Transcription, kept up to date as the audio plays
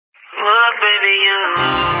Oh, baby, you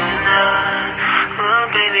Lunar. Oh,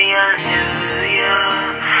 baby, I knew you.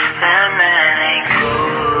 That man ain't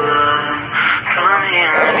cool. Come here,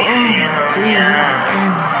 let me feel ya.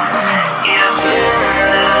 You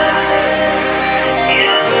Lunar.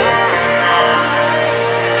 You Lunar.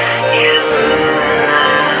 You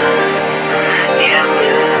Lunar. You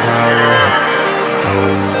Lunar.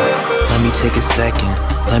 Let me take a second,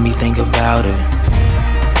 let me think about it.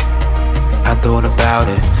 I thought about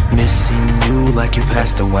it, missing you like you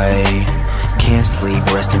passed away. Can't sleep,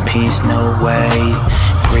 rest in peace, no way.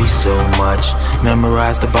 Pray so much,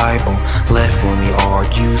 memorize the Bible. Left when we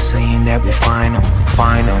argue, saying that we final.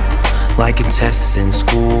 Like a test in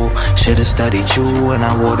school, should've studied you and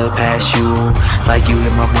I would've passed you. Like you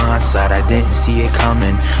hit my blind side, I didn't see it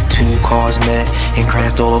coming. Two cars met and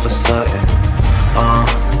crashed all of a sudden.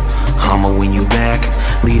 I'ma win you back.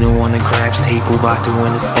 Leader on the craps table, about to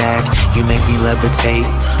win a stack. You make me levitate,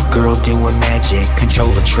 girl doing magic.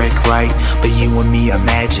 Control the trick right, but you and me are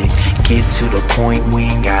magic. Get to the point,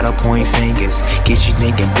 we ain't gotta point fingers. Get you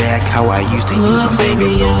thinking back how I used to use my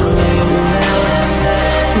fingers.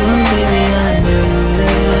 Baby, I knew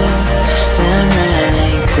that man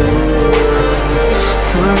ain't cool.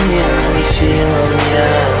 Come here, let me feel ya.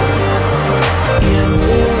 You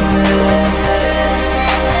Lunar.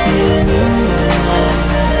 You Lunar.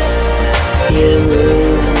 You Lunar.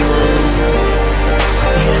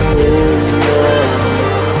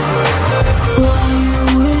 Why you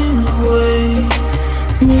went away?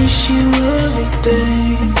 Miss you every day.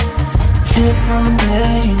 Hit my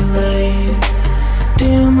bed late.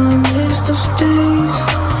 Damn, I missed those days.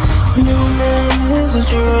 New man is a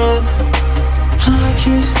drug. I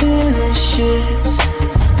can't stand this shit.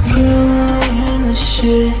 Girl, I am the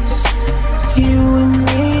shit. You and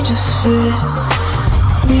me just fit.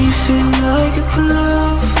 We fit like a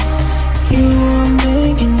glove. You I'm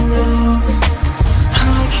thinking of. I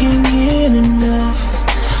can't get enough.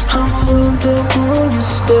 I'm hooked up on your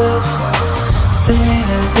stuff.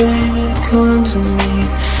 Baby, baby, come to me.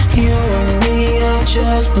 You and me, I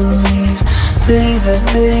just believe. Baby,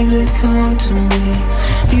 baby, come to me.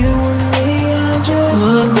 You and me, I just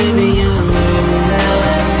believe. Oh, baby, you Lunar.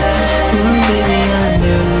 Oh, baby, I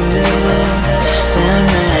knew that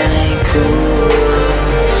man ain't cool.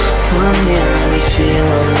 Come here, let me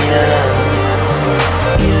feel ya.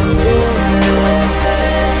 You Lunar.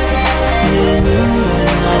 You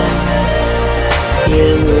Lunar. You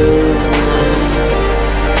Lunar.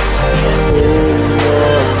 You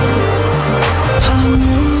Lunar. I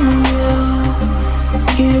knew ya.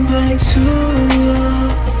 Get back to ya.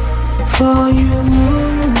 For you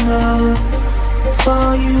Lunar. For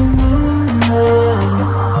you Lunar.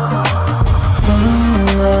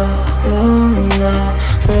 Lunar. Lunar.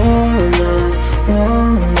 Lunar.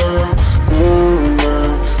 Lunar. Lunar.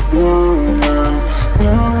 Lunar.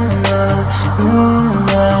 Lunar.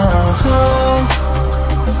 Lunar.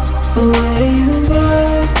 The way you go.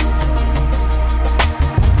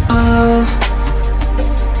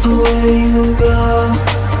 The way you go.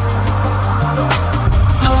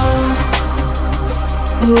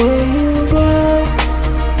 The way